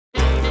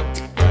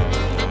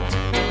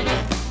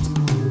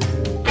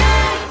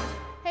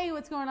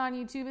what's going on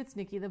YouTube? It's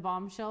Nikki, the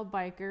Bombshell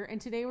Biker, and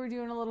today we're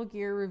doing a little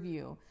gear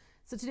review.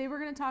 So today we're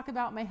going to talk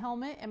about my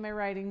helmet and my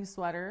riding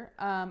sweater.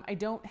 I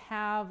don't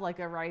have like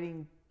a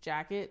riding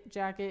jacket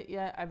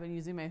yet. I've been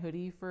using my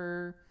hoodie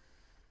for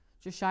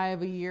just shy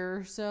of a year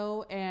or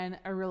so, and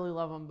I really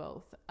love them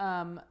both.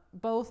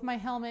 Both my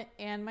helmet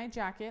and my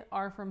jacket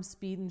are from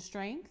Speed and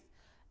Strength.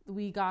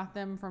 We got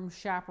them from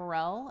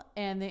Chaparral,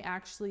 and they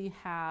actually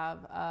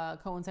have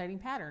coinciding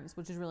patterns,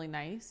 which is really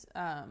nice.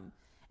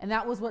 And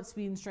that was what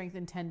Speed and Strength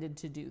intended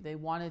to do. They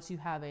wanted to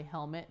have a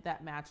helmet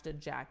that matched a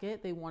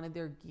jacket. They wanted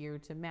their gear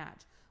to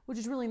match, which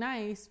is really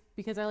nice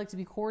because I like to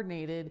be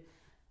coordinated.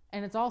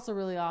 And it's also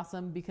really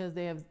awesome because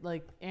they have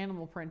like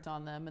animal print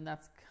on them, and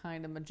that's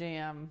kind of my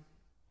jam,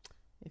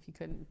 if you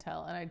couldn't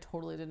tell. And I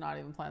totally did not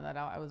even plan that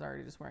out. I was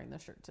already just wearing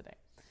this shirt today.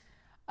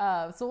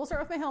 So we'll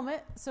start with my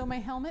helmet. So my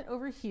helmet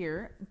over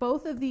here,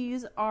 both of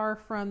these are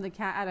from the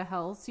Cat Outta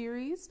Hell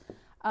series.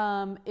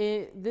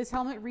 This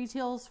helmet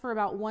retails for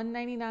about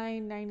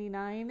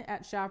 $199.99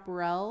 at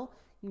Chaparral.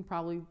 You can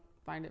probably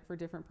find it for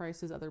different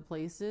prices other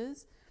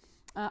places.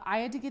 I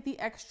had to get the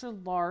extra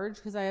large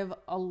because I have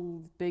a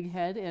big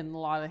head and a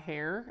lot of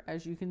hair,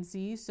 as you can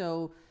see.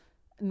 So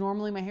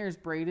normally my hair is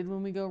braided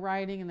when we go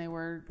riding, and they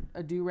wear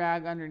a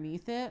do-rag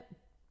underneath it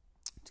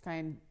to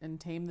kind of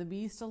tame the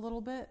beast a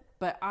little bit.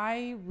 But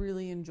I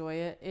really enjoy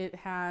it. It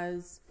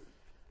has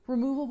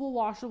removable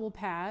washable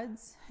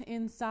pads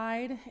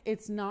inside.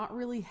 It's not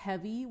really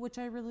heavy, which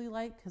I really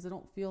like because I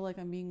don't feel like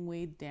I'm being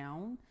weighed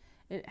down.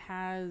 It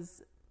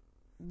has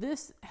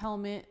this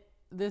helmet,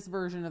 this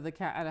version of the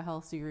Cat Outta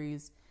Hell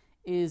series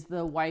is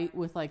the white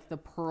with like the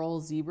pearl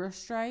zebra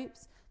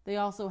stripes. They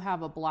also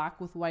have a black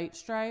with white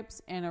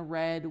stripes and a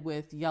red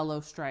with yellow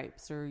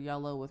stripes, or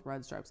yellow with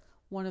red stripes.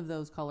 One of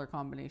those color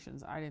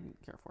combinations. I didn't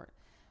care for it.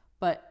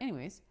 But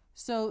anyways,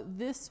 so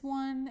this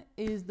one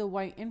is the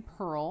white and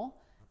pearl.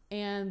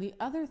 And the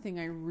other thing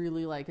I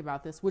really like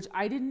about this, which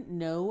I didn't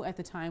know at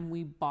the time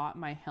we bought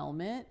my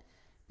helmet,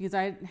 because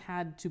I hadn't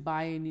had to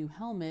buy a new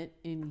helmet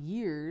in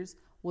years,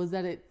 was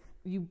that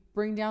you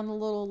bring down the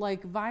little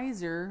like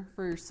visor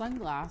for your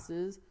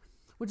sunglasses,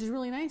 which is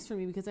really nice for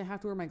me because I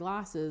have to wear my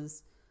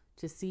glasses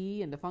to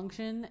see and to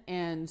function.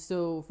 And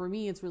so for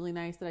me, it's really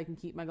nice that I can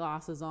keep my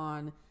glasses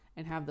on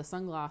and have the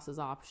sunglasses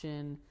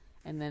option.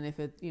 And then if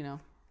it,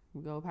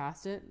 we go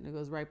past it and it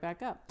goes right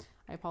back up.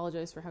 I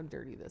apologize for how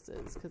dirty this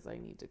is because I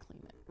need to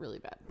clean it really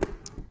bad.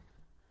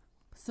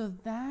 So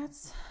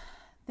that's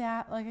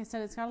that. Like I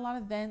said, it's got a lot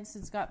of vents.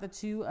 It's got the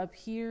two up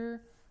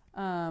here,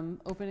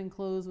 open and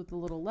close with the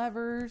little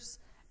levers.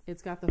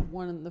 It's got the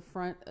one in the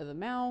front of the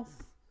mouth,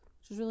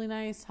 which is really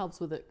nice. Helps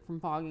with it from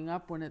fogging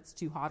up when it's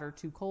too hot or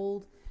too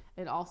cold.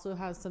 It also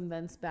has some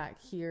vents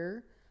back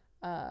here.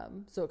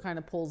 So it kind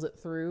of pulls it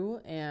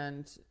through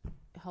and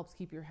helps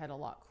keep your head a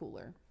lot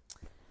cooler.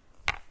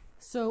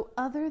 So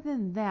other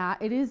than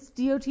that, it is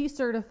DOT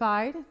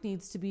certified. It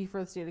needs to be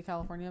for the state of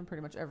California and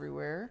pretty much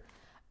everywhere.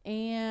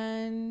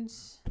 And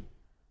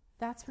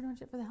that's pretty much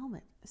it for the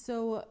helmet.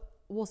 So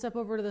we'll step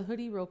over to the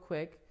hoodie real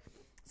quick.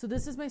 So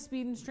this is my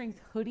Speed and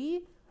Strength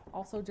hoodie.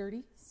 Also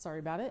dirty. Sorry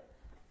about it.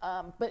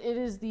 But it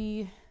is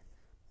the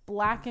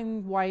black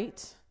and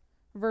white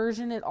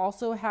version. It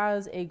also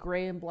has a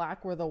gray and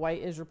black where the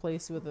white is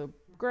replaced with a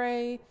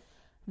gray.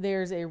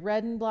 There's a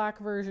red and black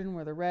version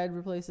where the red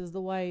replaces the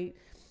white.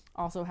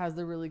 Also has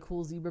the really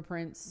cool zebra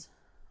prints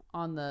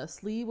on the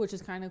sleeve, which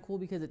is kind of cool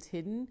because it's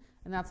hidden.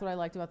 And that's what I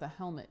liked about the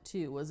helmet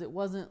too, was it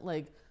wasn't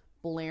like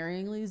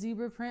blaringly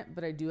zebra print,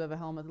 but I do have a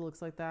helmet that looks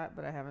like that,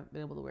 but I haven't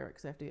been able to wear it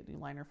because I have to get a new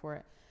liner for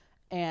it.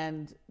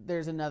 And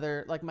there's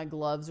another, like my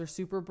gloves are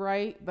super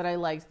bright, but I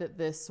liked that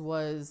this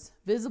was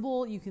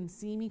visible. You can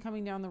see me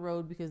coming down the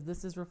road because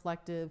this is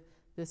reflective.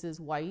 This is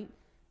white,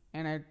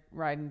 and I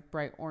ride a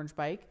bright orange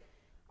bike.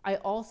 I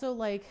also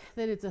like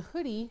that it's a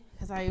hoodie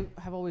because I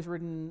have always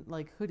ridden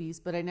like hoodies,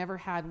 but I never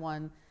had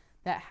one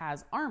that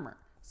has armor.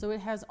 So it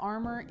has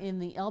armor in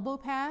the elbow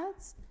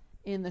pads,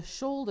 in the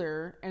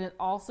shoulder, and it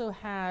also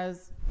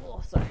has,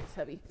 oh, sorry, it's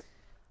heavy,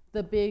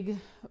 the big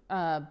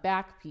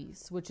back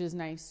piece, which is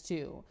nice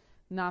too.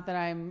 Not that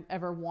I'm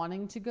ever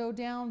wanting to go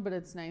down, but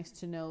it's nice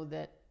to know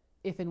that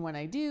if and when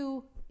I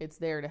do, it's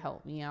there to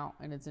help me out,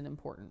 and it's in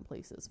important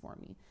places for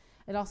me.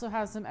 It also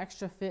has some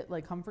extra fit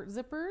like comfort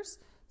zippers.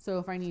 So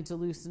if I need to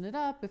loosen it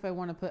up, if I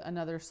want to put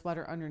another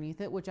sweater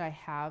underneath it, which I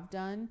have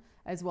done,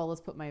 as well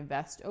as put my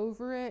vest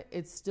over it,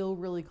 it's still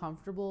really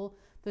comfortable.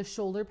 The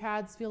shoulder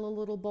pads feel a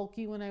little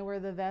bulky when I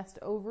wear the vest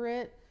over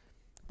it,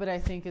 but I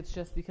think it's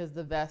just because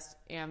the vest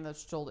and the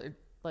shoulder,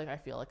 like I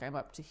feel like I'm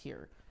up to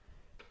here.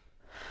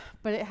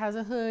 But it has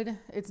a hood.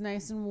 It's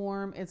nice and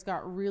warm. It's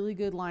got really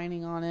good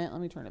lining on it.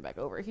 Let me turn it back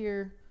over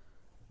here.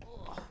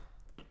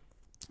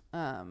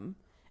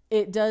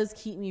 It does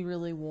keep me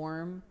really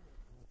warm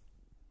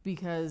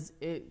because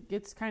it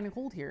gets kind of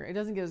cold here. It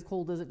doesn't get as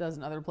cold as it does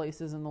in other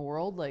places in the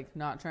world, like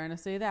not trying to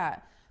say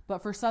that.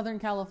 But for Southern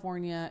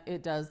California,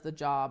 it does the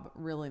job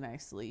really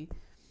nicely.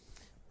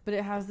 But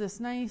it has this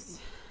nice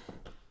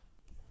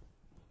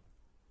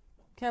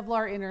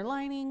Kevlar inner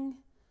lining,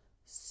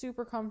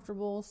 super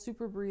comfortable,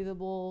 super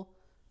breathable.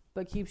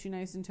 but keeps you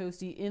nice and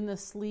toasty. In the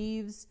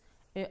sleeves,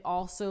 it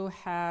also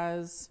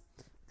has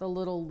the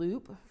little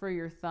loop for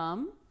your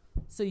thumb,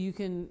 so you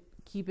can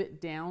keep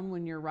it down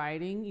when you're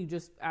riding. You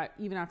just,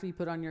 even after you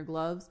put on your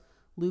gloves,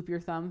 loop your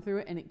thumb through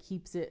it, and it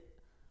keeps it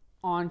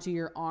onto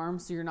your arm,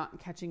 so you're not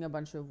catching a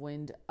bunch of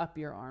wind up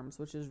your arms,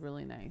 which is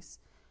really nice.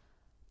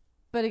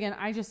 But again,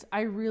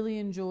 I really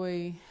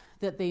enjoy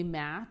that they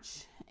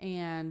match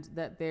and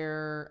that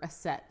they're a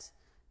set,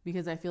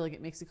 because I feel like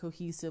it makes a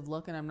cohesive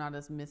look and I'm not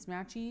as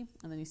mismatchy.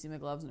 And then you see my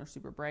gloves and they're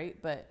super bright,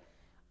 but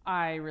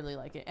I really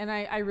like it. And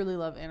I really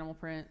love animal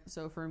print.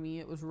 So for me,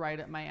 it was right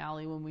up my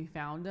alley when we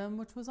found them,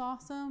 which was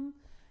awesome.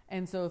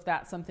 And so if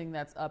that's something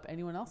that's up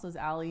anyone else's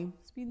alley,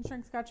 Speed and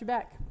Strength's got your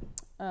back.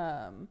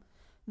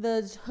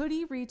 The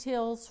hoodie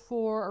retails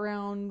for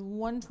around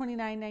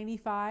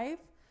 $129.95.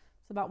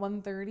 It's about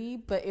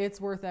 $130, but it's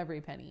worth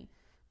every penny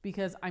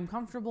because I'm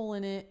comfortable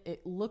in it.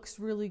 It looks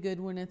really good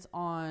when it's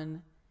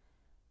on,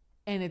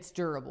 and it's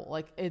durable.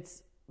 Like,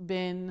 it's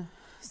been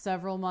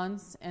several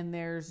months and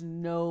there's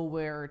no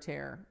wear or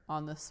tear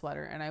on this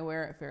sweater, and I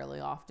wear it fairly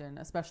often,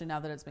 especially now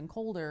that it's been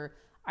colder.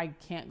 I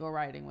can't go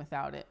riding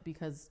without it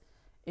because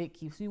it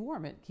keeps me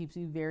warm. It keeps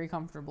me very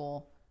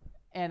comfortable,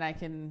 and I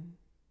can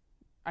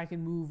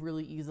move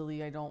really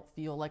easily. I don't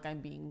feel like I'm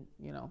being,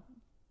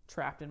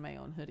 trapped in my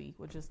own hoodie,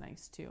 which is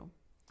nice too.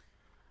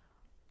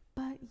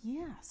 But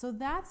yeah, so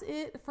that's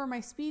it for my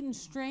Speed and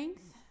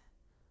Strength.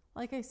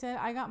 Like I said,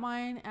 I got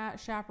mine at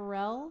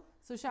Chaparral.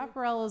 So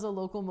Chaparral is a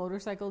local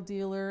motorcycle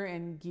dealer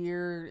and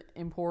gear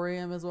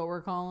emporium is what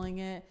we're calling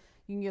it.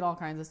 You can get all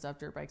kinds of stuff,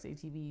 dirt bikes,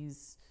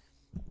 ATVs,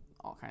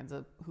 all kinds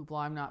of hoopla.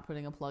 I'm not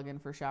putting a plug in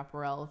for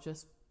Chaparral. It's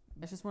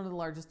just one of the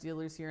largest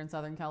dealers here in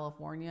Southern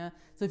California.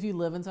 So if you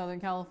live in Southern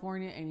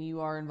California and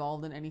you are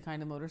involved in any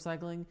kind of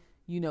motorcycling,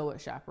 you know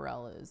what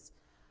Chaparral is.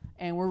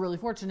 And we're really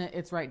fortunate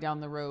it's right down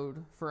the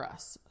road for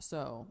us.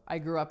 So I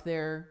grew up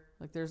there.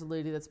 Like, there's a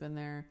lady that's been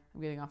there.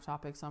 I'm getting off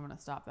topic, so I'm going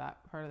to stop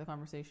that part of the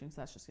conversation because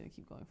that's just going to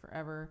keep going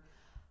forever.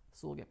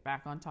 So we'll get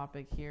back on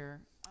topic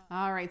here.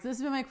 All right, so this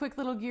has been my quick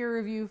little gear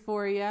review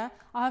for you.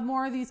 I'll have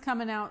more of these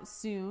coming out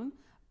soon.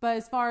 But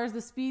as far as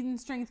the Speed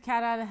and Strength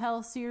Cat Out of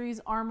Hell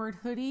series armored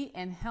hoodie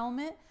and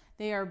helmet,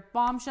 they are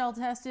Bombshell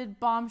tested,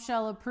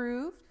 Bombshell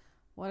approved,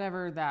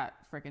 whatever that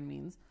freaking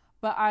means.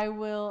 But I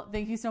will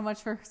thank you so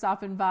much for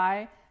stopping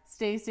by.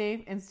 Stay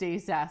safe and stay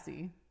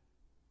sassy.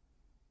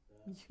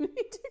 You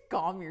need to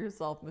calm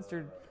yourself,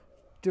 Mr.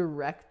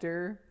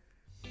 Director.